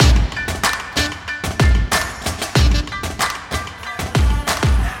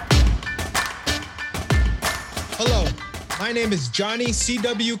My name is Johnny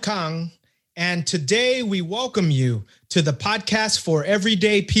C.W. Kang, and today we welcome you to the podcast for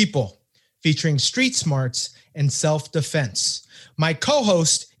everyday people, featuring street smarts and self-defense. My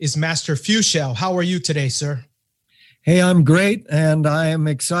co-host is Master Fuchel. How are you today, sir? Hey, I'm great, and I am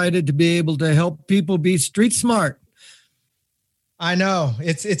excited to be able to help people be street smart. I know.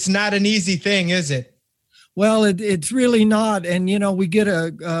 It's not an easy thing, is it? Well, it's really not. And, you know, we get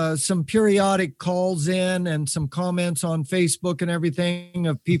some periodic calls in and some comments on Facebook and everything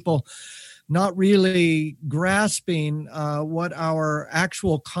of people not really grasping what our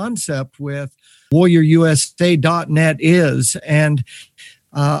actual concept with warriourusa.net is. And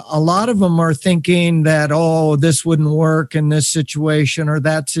a lot of them are thinking that, oh, this wouldn't work in this situation or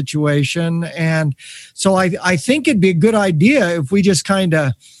that situation. And so I think it'd be a good idea if we just kind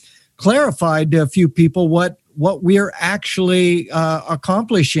of clarified to a few people what we're actually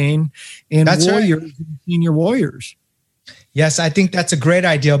accomplishing in warriors and senior warriors. Yes, I think that's a great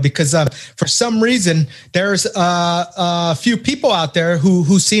idea because for some reason, there's a few people out there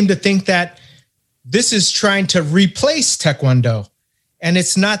who seem to think that this is trying to replace Taekwondo. And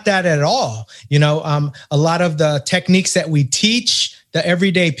it's not that at all. You know, a lot of the techniques that we teach the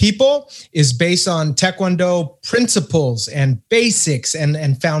everyday people is based on Taekwondo principles and basics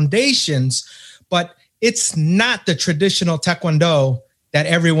and foundations, but it's not the traditional Taekwondo that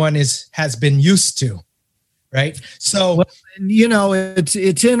everyone has been used to, right? So, well, you know,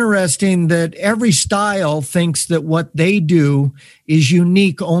 it's interesting that every style thinks that what they do is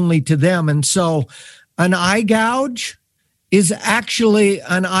unique only to them. And so an eye gouge is actually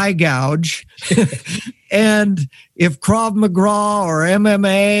an eye gouge. And if Krav Maga or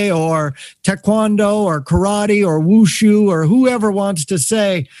MMA or Taekwondo or karate or wushu or whoever wants to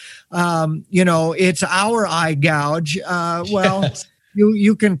say, you know, it's our eye gouge, well, yes.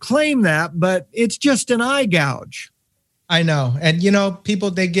 You can claim that, but it's just an eye gouge. I know. And, you know,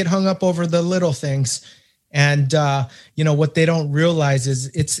 people, they get hung up over the little things. And, you know, what they don't realize is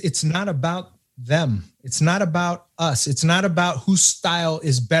it's not about them. It's not about us. It's not about whose style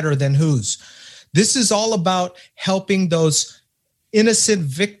is better than whose. This is all about helping those innocent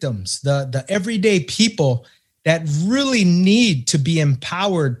victims, the everyday people that really need to be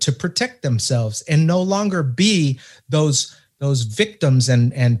empowered to protect themselves and no longer be those victims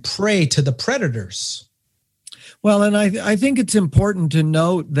and prey to the predators. Well, and I think it's important to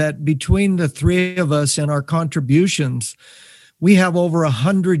note that between the three of us and our contributions, we have over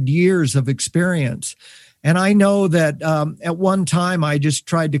 100 years of experience. And I know that at one time, I just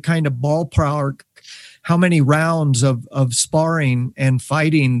tried to kind of ballpark how many rounds of sparring and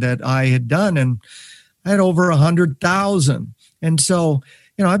fighting that I had done. And I had over 100,000. And so,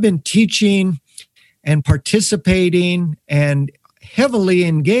 you know, I've been teaching and participating and heavily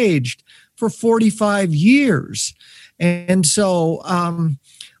engaged for 45 years. And so,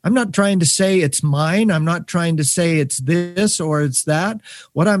 I'm not trying to say it's mine. I'm not trying to say it's this or it's that.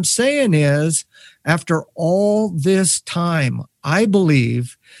 What I'm saying is, after all this time, I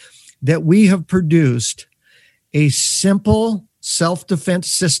believe that we have produced a simple self-defense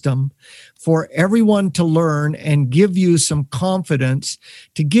system for everyone to learn and give you some confidence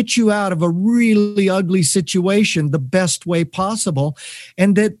to get you out of a really ugly situation the best way possible.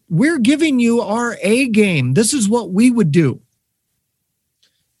 And that we're giving you our A game. This is what we would do.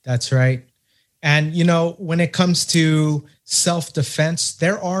 That's right. And, you know, when it comes to self-defense,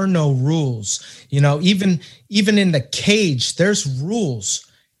 there are no rules. You know, even in the cage, there's rules.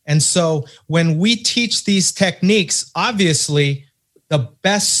 And so when we teach these techniques, obviously the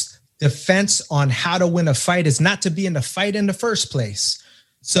best defense on how to win a fight is not to be in the fight in the first place.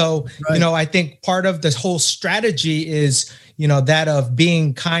 So, right. You know, I think part of this whole strategy is, you know, that of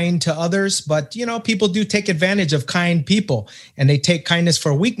being kind to others. But, you know, people do take advantage of kind people and they take kindness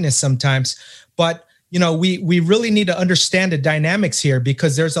for weakness sometimes. But, you know, we really need to understand the dynamics here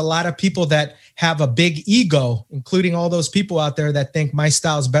because there's a lot of people that have a big ego, including all those people out there that think my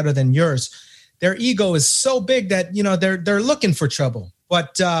style is better than yours. Their ego is so big that, you know, they're looking for trouble.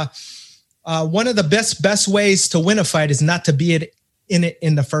 But one of the best ways to win a fight is not to be in it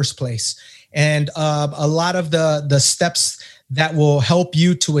in the first place. And a lot of the steps that will help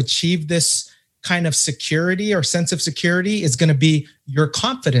you to achieve this kind of security or sense of security is going to be your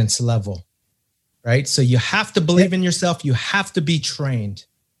confidence level, right? So you have to believe in yourself. You have to be trained.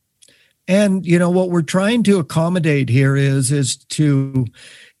 And, you know, what we're trying to accommodate here is to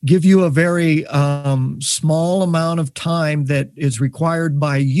give you a very small amount of time that is required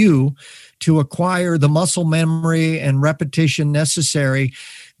by you to acquire the muscle memory and repetition necessary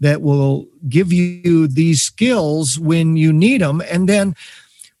that will give you these skills when you need them. And then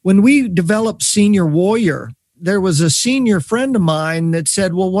when we develop Senior Warrior, there was a senior friend of mine that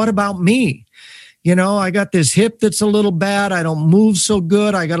said, well, what about me? I got this hip that's a little bad. I don't move so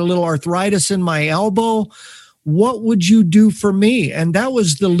good. I got a little arthritis in my elbow. What would you do for me? And that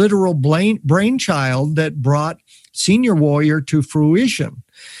was the literal brainchild that brought Senior Warrior to fruition.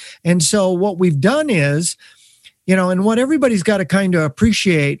 And so what we've done is, and what everybody's got to kind of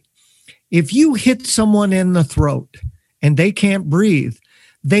appreciate, if you hit someone in the throat and they can't breathe,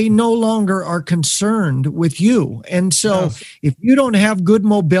 they no longer are concerned with you. And so if you don't have good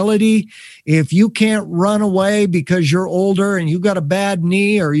mobility, if you can't run away because you're older and you got a bad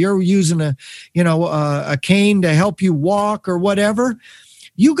knee, or you're using a cane to help you walk or whatever,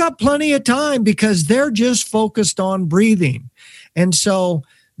 you got plenty of time, because they're just focused on breathing. And so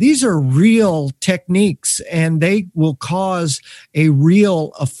these are real techniques, and they will cause a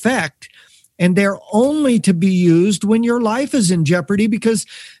real effect. And they're only to be used when your life is in jeopardy, because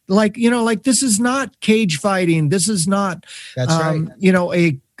like this is not cage fighting. This is not, That's right.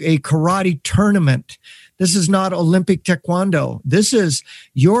 A karate tournament. This is not Olympic taekwondo. This is,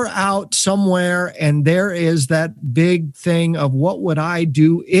 you're out somewhere and there is that big thing of what would I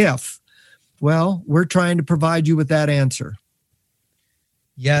do if? Well, we're trying to provide you with that answer.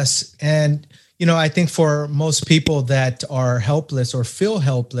 Yes. And, I think for most people that are helpless or feel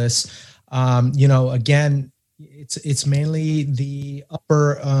helpless, again, it's mainly the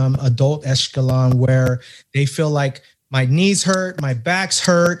upper adult echelon, where they feel like my knees hurt, my back's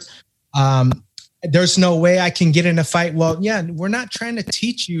hurt. There's no way I can get in a fight. Well, yeah, we're not trying to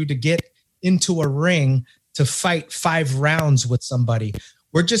teach you to get into a ring to fight 5 rounds with somebody.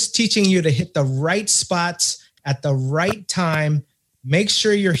 We're just teaching you to hit the right spots at the right time. Make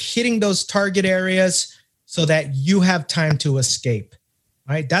sure you're hitting those target areas so that you have time to escape.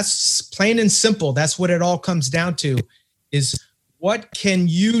 Right? That's plain and simple. That's what it all comes down to, is what can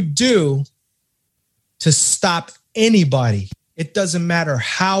you do to stop anybody? It doesn't matter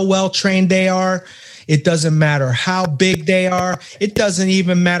how well trained they are. It doesn't matter how big they are. It doesn't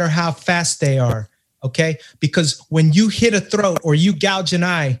even matter how fast they are. Okay? Because when you hit a throat or you gouge an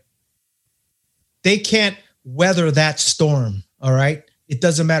eye, they can't weather that storm. All right? It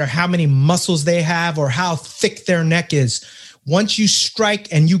doesn't matter how many muscles they have or how thick their neck is. Once you strike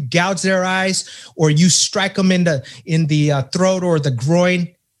and you gouge their eyes, or you strike them in the throat or the groin,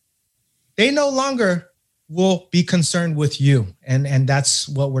 they no longer will be concerned with you. And that's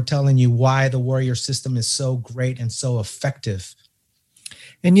what we're telling you, why the Warrior System is so great and so effective.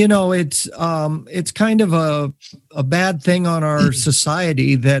 And, it's kind of a bad thing on our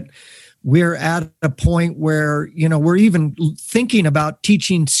society that we're at a point where, we're even thinking about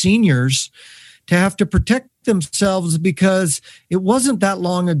teaching seniors to have to protect themselves, because it wasn't that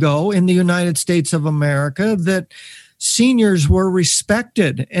long ago in the United States of America that seniors were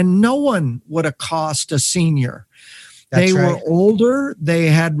respected, and no one would accost a senior. They were older, they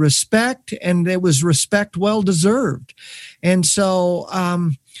had respect, and it was respect well deserved. And so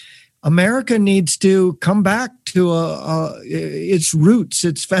America needs to come back to its roots,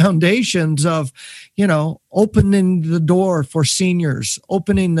 its foundations of, opening the door for seniors,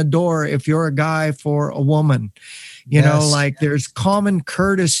 opening the door if you're a guy for a woman, there's common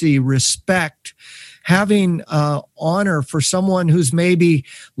courtesy, respect, having honor for someone who's maybe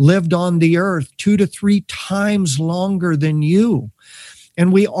lived on the earth 2 to 3 times longer than you.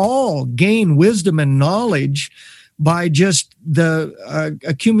 And we all gain wisdom and knowledge by just the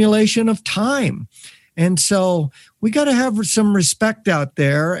accumulation of time. And so we got to have some respect out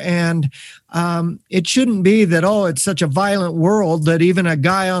there. And it shouldn't be that, it's such a violent world that even a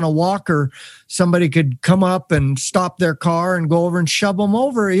guy on a walker, somebody could come up and stop their car and go over and shove them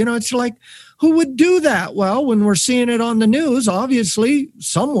over. It's like, who would do that? Well, when we're seeing it on the news, obviously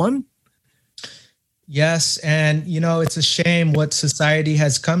someone. Yes. And, it's a shame what society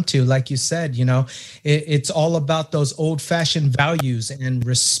has come to. Like you said, it's all about those old fashioned values and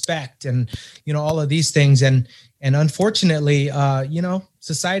respect and, all of these things. And unfortunately,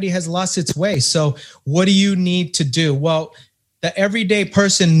 society has lost its way. So what do you need to do? Well, the everyday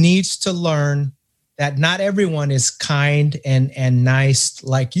person needs to learn that not everyone is kind and nice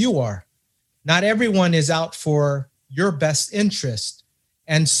like you are. Not everyone is out for your best interest.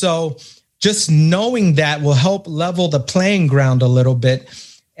 And so just knowing that will help level the playing ground a little bit.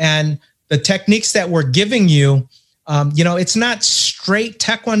 And the techniques that we're giving you, it's not straight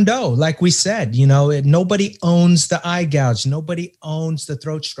Taekwondo. Like we said, nobody owns the eye gouge. Nobody owns the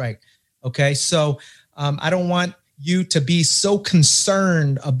throat strike. Okay. So I don't want you to be so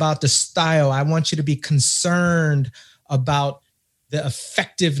concerned about the style. I want you to be concerned about the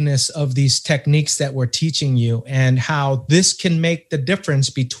effectiveness of these techniques that we're teaching you and how this can make the difference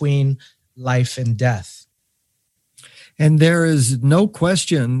between life and death. And there is no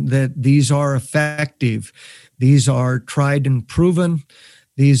question that these are effective. These are tried and proven.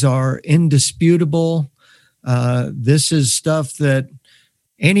 These are indisputable. This is stuff that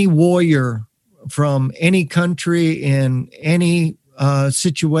any warrior from any country in any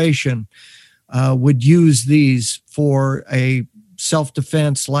situation would use these for a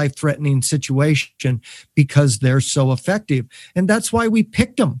self-defense, life-threatening situation because they're so effective. And that's why we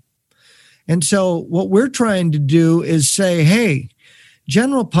picked them. And so what we're trying to do is say, hey,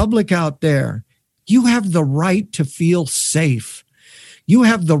 general public out there, you have the right to feel safe. You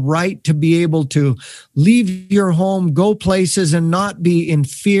have the right to be able to leave your home, go places, and not be in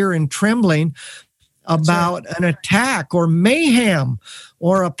fear and trembling about an attack or mayhem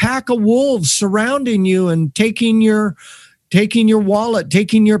or a pack of wolves surrounding you and taking your wallet,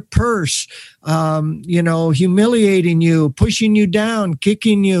 taking your purse, humiliating you, pushing you down,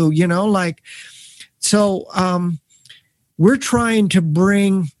 kicking you, So we're trying to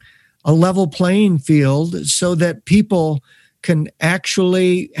bring a level playing field so that people can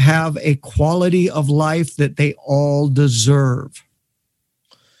actually have a quality of life that they all deserve.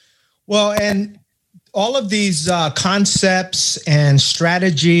 Well, and all of these concepts and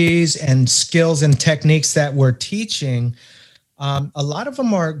strategies and skills and techniques that we're teaching, a lot of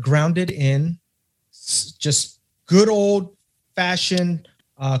them are grounded in just good old fashioned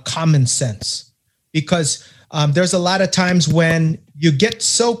common sense, because there's a lot of times when you get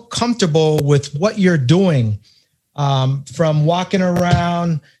so comfortable with what you're doing, from walking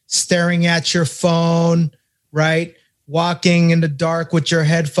around, staring at your phone, right? Walking in the dark with your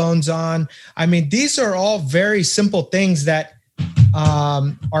headphones on. I mean, these are all very simple things that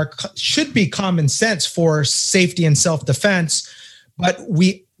should be common sense for safety and self-defense, but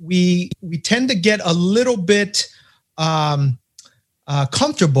we tend to get a little bit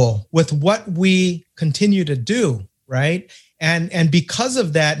comfortable with what we continue to do, right? And because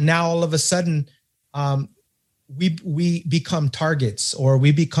of that, now all of a sudden, we become targets, or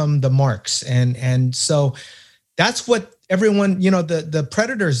we become the marks, and so that's what everyone, the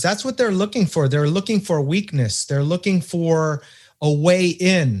predators, that's what they're looking for. They're looking for weakness. They're looking for a way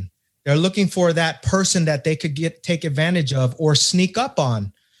in. They're looking for that person that they could take advantage of or sneak up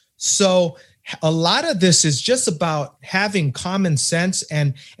on. So a lot of this is just about having common sense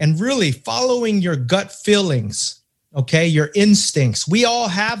and really following your gut feelings, okay? Your instincts. We all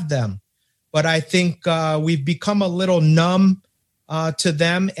have them, but I think we've become a little numb to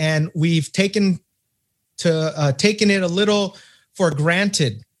them, and we've taken it a little for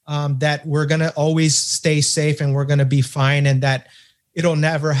granted, that we're going to always stay safe and we're going to be fine, and that it'll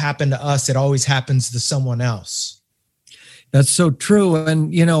never happen to us. It always happens to someone else. That's so true.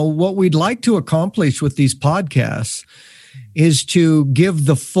 And, what we'd like to accomplish with these podcasts is to give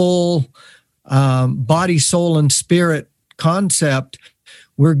the full body, soul, and spirit concept.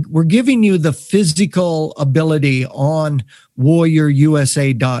 We're giving you the physical ability on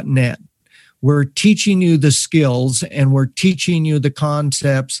warriorUSA.net. We're teaching you the skills, and we're teaching you the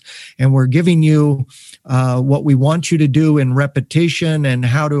concepts, and we're giving you what we want you to do in repetition and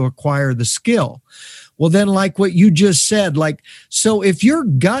how to acquire the skill. Well, then, like what you just said, so if your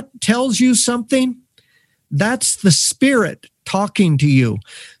gut tells you something, that's the spirit talking to you.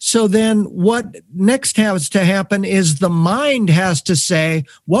 So then what next has to happen is the mind has to say,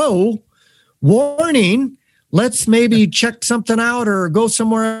 whoa, warning, let's maybe check something out or go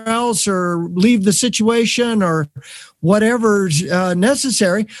somewhere else or leave the situation or whatever's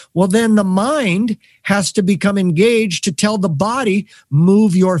necessary. Well, then the mind has to become engaged to tell the body,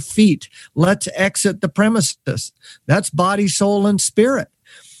 move your feet. Let's exit the premises. That's body, soul, and spirit.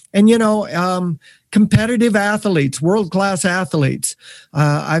 And, competitive athletes, world-class athletes.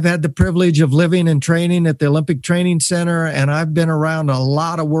 I've had the privilege of living and training at the Olympic Training Center, and I've been around a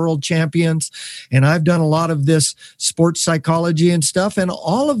lot of world champions, and I've done a lot of this sports psychology and stuff. And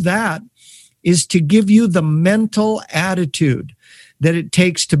all of that is to give you the mental attitude that it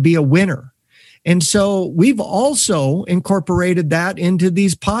takes to be a winner. And so we've also incorporated that into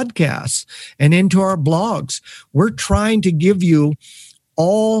these podcasts and into our blogs. We're trying to give you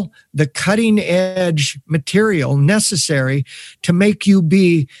all the cutting edge material necessary to make you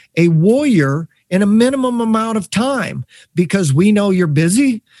be a warrior in a minimum amount of time, because we know you're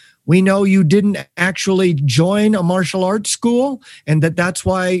busy. We know you didn't actually join a martial arts school, and that's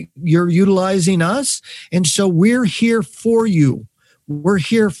why you're utilizing us. And so we're here for you. We're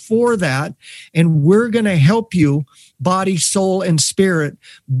here for that. And we're going to help you, body, soul, and spirit,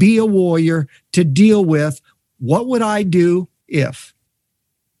 be a warrior to deal with what would I do if.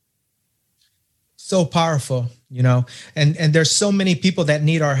 So powerful, and there's so many people that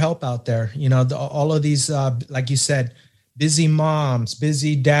need our help out there. All of these, like you said, busy moms,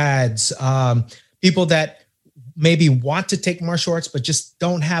 busy dads, people that maybe want to take martial arts, but just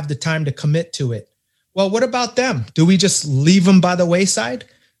don't have the time to commit to it. Well, what about them? Do we just leave them by the wayside?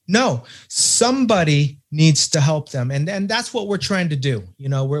 No, somebody needs to help them. And that's what we're trying to do. You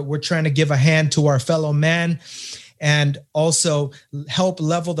know, we're trying to give a hand to our fellow man and also help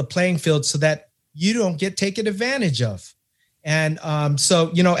level the playing field so that you don't get taken advantage of. And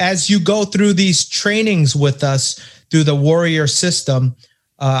so, you know, as you go through these trainings with us through the Warrior System,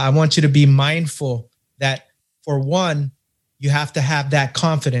 I want you to be mindful that, for one, you have to have that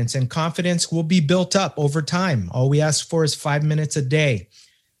confidence, and confidence will be built up over time. All we ask for is 5 minutes a day.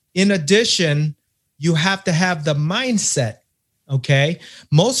 In addition, you have to have the mindset, okay?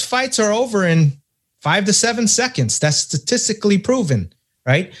 Most fights are over in 5 to 7 seconds. That's statistically proven,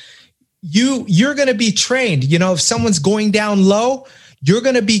 right? You're going to be trained. You know, if someone's going down low, you're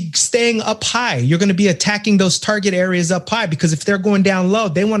going to be staying up high. You're going to be attacking those target areas up high, because if they're going down low,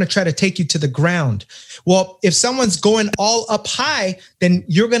 they want to try to take you to the ground. Well, if someone's going all up high, then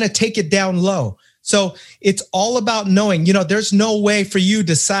you're going to take it down low. So it's all about knowing, you know, there's no way for you to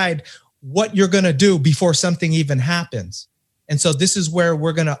decide what you're going to do before something even happens. And so this is where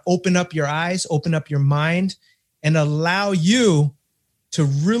we're going to open up your eyes, open up your mind, and allow you to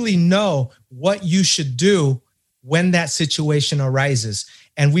really know what you should do when that situation arises.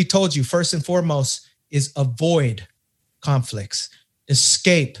 And we told you, first and foremost, is avoid conflicts,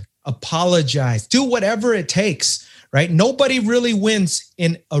 escape, apologize, do whatever it takes, right? Nobody really wins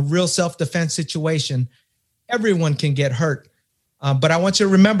in a real self-defense situation. Everyone can get hurt. But I want you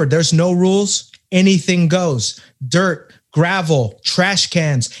to remember, there's no rules. Anything goes. Dirt, gravel, trash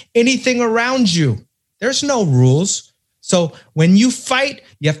cans, anything around you. There's no rules. So when you fight,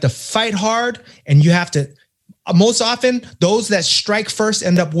 you have to fight hard, and you have to, most often, those that strike first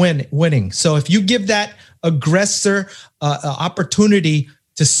end up winning. So if you give that aggressor opportunity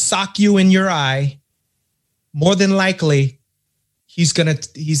to sock you in your eye, more than likely, he's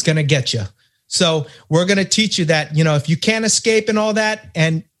gonna get you. So we're gonna teach you that, you know, if you can't escape and all that,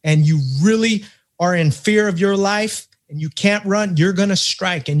 and you really are in fear of your life and you can't run, you're gonna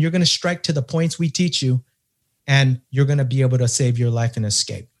strike, and you're gonna strike to the points we teach you, and you're gonna be able to save your life and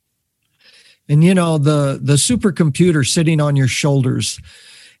escape. And, you know, the supercomputer sitting on your shoulders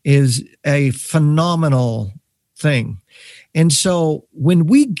is a phenomenal thing. And so when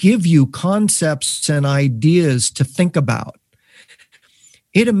we give you concepts and ideas to think about,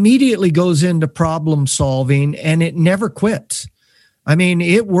 it immediately goes into problem solving, and it never quits. I mean,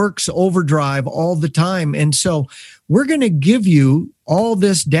 it works overdrive all the time. And so we're going to give you all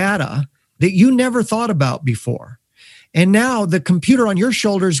this data that you never thought about before. And now the computer on your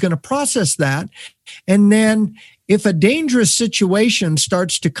shoulder is going to process that. And then if a dangerous situation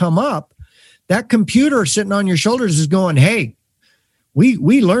starts to come up, that computer sitting on your shoulders is going, hey, we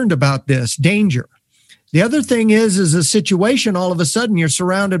learned about this danger. The other thing is a situation, all of a sudden you're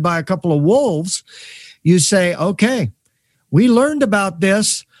surrounded by a couple of wolves. You say, okay, we learned about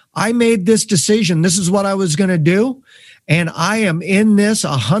this. I made this decision. This is what I was going to do. And I am in this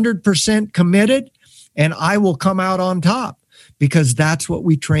 100% committed. And I will come out on top, because that's what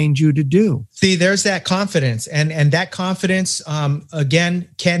we trained you to do. See, there's that confidence. And that confidence, again,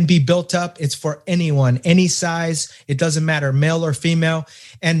 can be built up. It's for anyone, any size. It doesn't matter, male or female.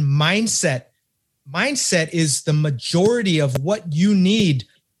 And mindset is the majority of what you need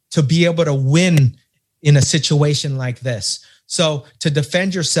to be able to win in a situation like this. So to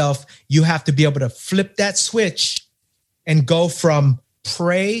defend yourself, you have to be able to flip that switch and go from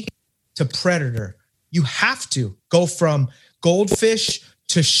prey to predator. You have to go from goldfish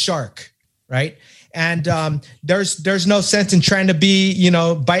to shark, right? And there's no sense in trying to be, you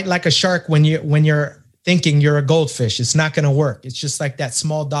know, bite like a shark when you're thinking you're a goldfish. It's not going to work. It's just like that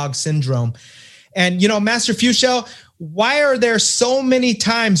small dog syndrome. And, you know, Master Fuchel, why are there so many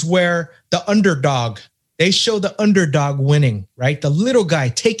times where the underdog, they show the underdog winning, right? The little guy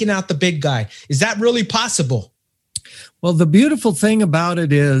taking out the big guy. Is that really possible? Well, the beautiful thing about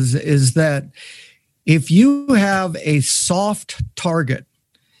it is that if you have a soft target,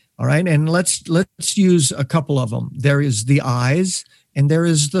 all right, and let's use a couple of them. There is the eyes and there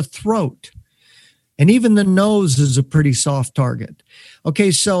is the throat. And even the nose is a pretty soft target.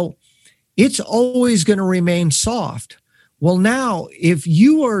 Okay, so it's always going to remain soft. Well, now, if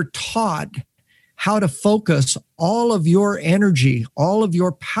you are taught how to focus all of your energy, all of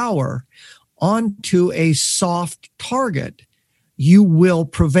your power onto a soft target, you will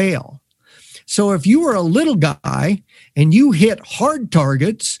prevail. So if you were a little guy and you hit hard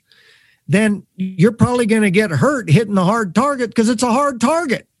targets, then you're probably going to get hurt hitting the hard target because it's a hard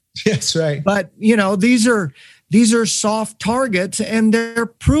target. That's right. But, you know, these are These are soft targets, and they're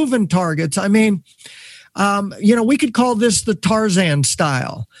proven targets. I mean, we could call this the Tarzan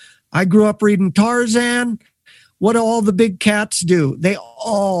style. I grew up reading Tarzan. What do all the big cats do? They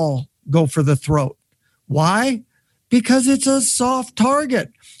all go for the throat. Why? Because it's a soft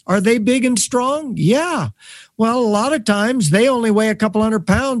target. Are they big and strong? Yeah. Well, a lot of times they only weigh a couple 100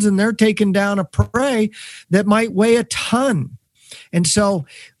 pounds and they're taking down a prey that might weigh a ton. And so,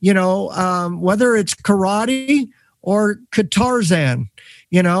 whether it's karate or Tarzan,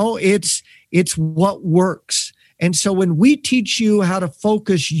 it's what works. And so when we teach you how to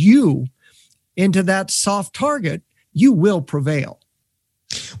focus you into that soft target, you will prevail.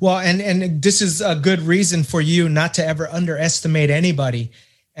 Well, and this is a good reason for you not to ever underestimate anybody,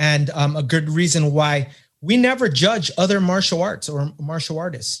 and a good reason why we never judge other martial arts or martial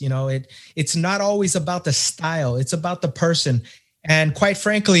artists. It's not always about the style; it's about the person. And quite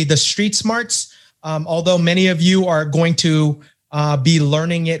frankly, the street smarts, although many of you are going to be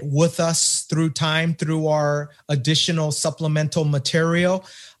learning it with us through time, through our additional supplemental material,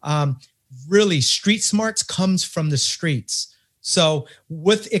 really street smarts comes from the streets. So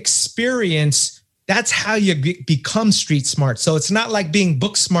with experience, that's how you become street smart. So it's not like being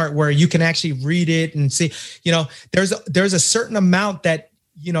book smart where you can actually read it and see, there's a certain amount that,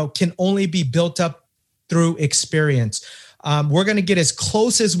 can only be built up through experience. We're going to get as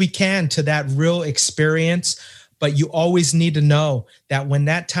close as we can to that real experience, but you always need to know that when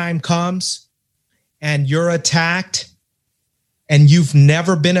that time comes and you're attacked and you've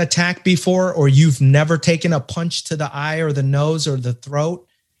never been attacked before, or you've never taken a punch to the eye or the nose or the throat,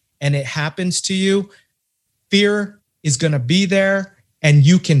 and it happens to you, fear is going to be there and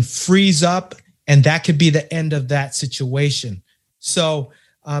you can freeze up, and that could be the end of that situation. So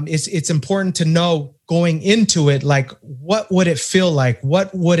it's important to know going into it, like, what would it feel like?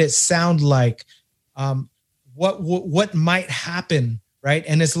 What would it sound like? What might happen, right?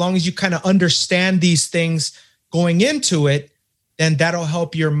 And as long as you kind of understand these things going into it, then that'll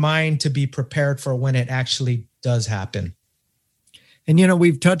help your mind to be prepared for when it actually does happen. And,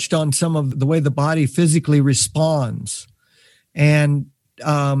 we've touched on some of the way the body physically responds, and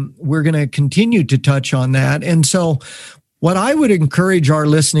we're going to continue to touch on that. And so what I would encourage our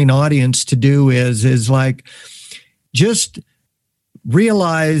listening audience to do is like, just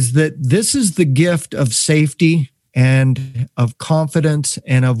realize that this is the gift of safety and of confidence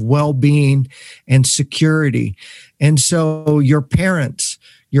and of well-being and security. And so your parents,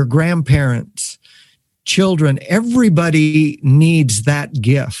 your grandparents, children, everybody needs that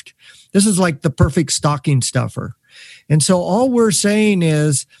gift. This is like the perfect stocking stuffer. And so all we're saying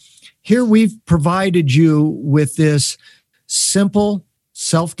is, here we've provided you with this simple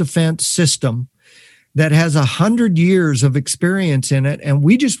self-defense system that has 100 years of experience in it. And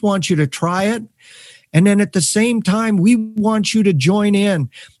we just want you to try it. And then at the same time, we want you to join in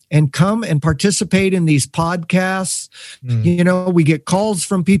and come and participate in these podcasts. We get calls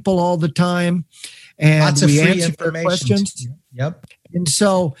from people all the time, and lots of we answer their questions. Yep. And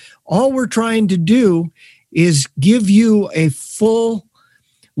so all we're trying to do is give you a full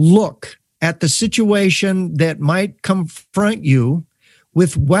look at the situation that might confront you,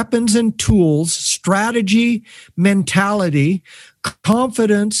 with weapons and tools, strategy, mentality,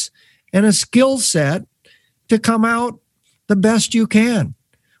 confidence, and a skill set to come out the best you can.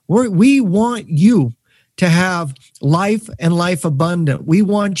 We want you to have life and life abundant. We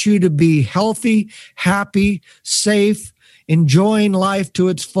want you to be healthy, happy, safe, enjoying life to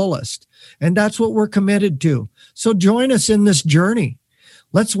its fullest. And that's what we're committed to. So join us in this journey.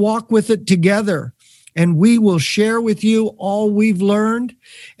 Let's walk with it together. And we will share with you all we've learned,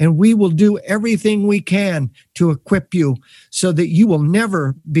 and we will do everything we can to equip you so that you will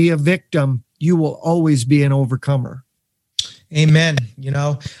never be a victim. You will always be an overcomer. Amen.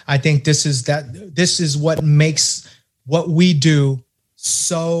 I think this is what makes what we do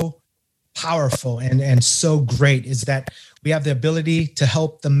so powerful and so great, is that we have the ability to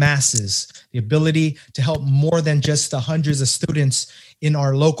help the masses, the ability to help more than just the hundreds of students in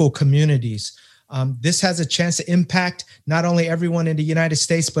our local communities. This has a chance to impact not only everyone in the United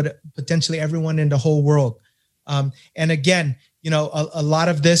States, but potentially everyone in the whole world. And again, a lot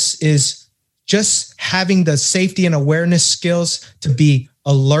of this is just having the safety and awareness skills to be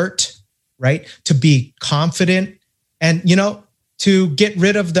alert, right? To be confident, and, to get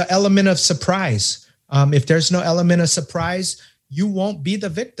rid of the element of surprise. If there's no element of surprise, you won't be the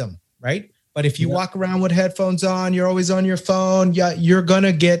victim, right? But if you walk around with headphones on, you're always on your phone, you're going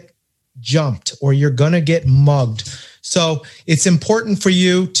to get jumped or you're going to get mugged. So it's important for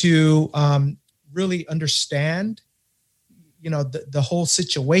you to really understand, the whole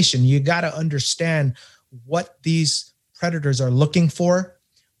situation. You got to understand what these predators are looking for,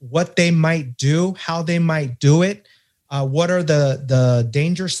 what they might do, how they might do it, what are the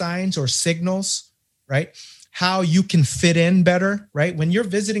danger signs or signals, right? How you can fit in better, right? When you're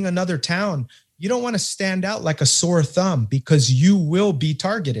visiting another town, you don't want to stand out like a sore thumb because you will be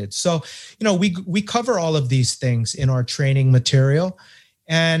targeted. So, we cover all of these things in our training material.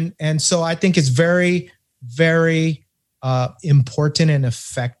 And so I think it's very, very important and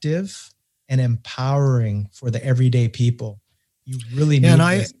effective and empowering for the everyday people. You really need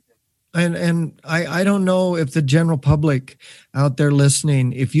this. And I don't know if the general public out there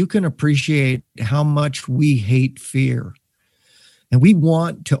listening, if you can appreciate how much we hate fear. And we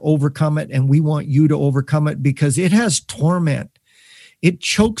want to overcome it, and we want you to overcome it because it has torment. It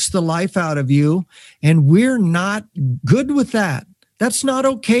chokes the life out of you, and we're not good with that. That's not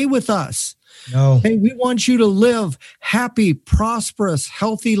okay with us. No. Hey, we want you to live happy, prosperous,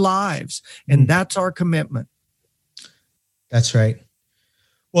 healthy lives, and that's our commitment. That's right.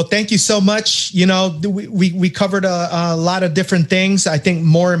 Well, thank you so much. We covered a lot of different things. I think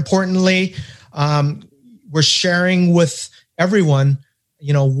more importantly, we're sharing with everyone,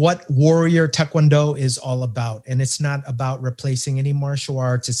 what Warrior Taekwondo is all about. And it's not about replacing any martial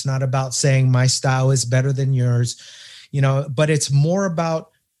arts. It's not about saying my style is better than yours, but it's more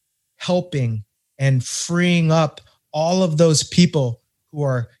about helping and freeing up all of those people who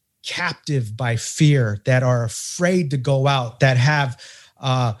are captive by fear, that are afraid to go out, that have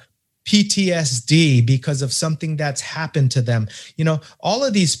PTSD because of something that's happened to them. All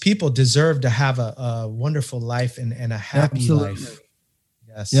of these people deserve to have a wonderful life and a happy life.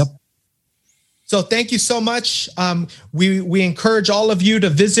 Yes. Yep. So thank you so much. We encourage all of you to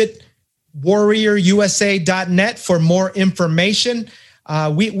visit warriorusa.net for more information.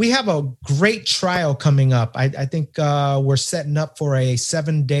 We have a great trial coming up. I think we're setting up for a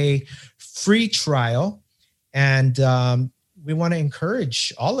 7-day free trial. And we want to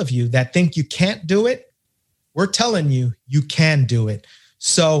encourage all of you that think you can't do it. We're telling you, you can do it.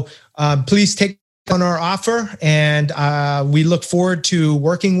 So please take on our offer, and we look forward to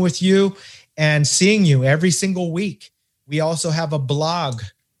working with you and seeing you every single week. We also have a blog,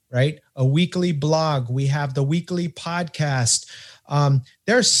 right? A weekly blog. We have the weekly podcast.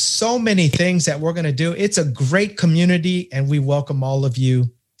 There's so many things that we're going to do. It's a great community, and we welcome all of you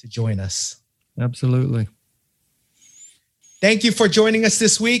to join us. Absolutely. Thank you for joining us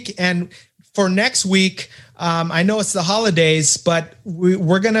this week. And for next week, I know it's the holidays, but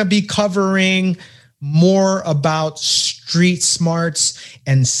we're going to be covering more about street smarts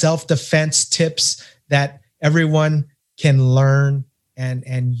and self-defense tips that everyone can learn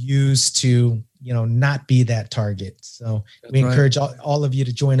and use to, not be that target. So we encourage all of you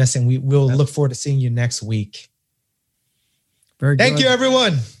to join us, and we'll look forward to seeing you next week. Very good. Thank you,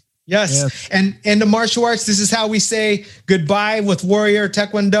 everyone. Yes. And the martial arts, this is how we say goodbye with Warrior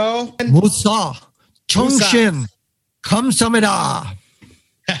Taekwondo. Musa, Chongshin, Kamsamida.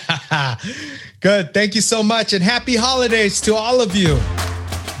 Good. Thank you so much. And happy holidays to all of you.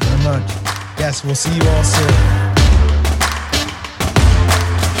 Very much. Yes, we'll see you all soon.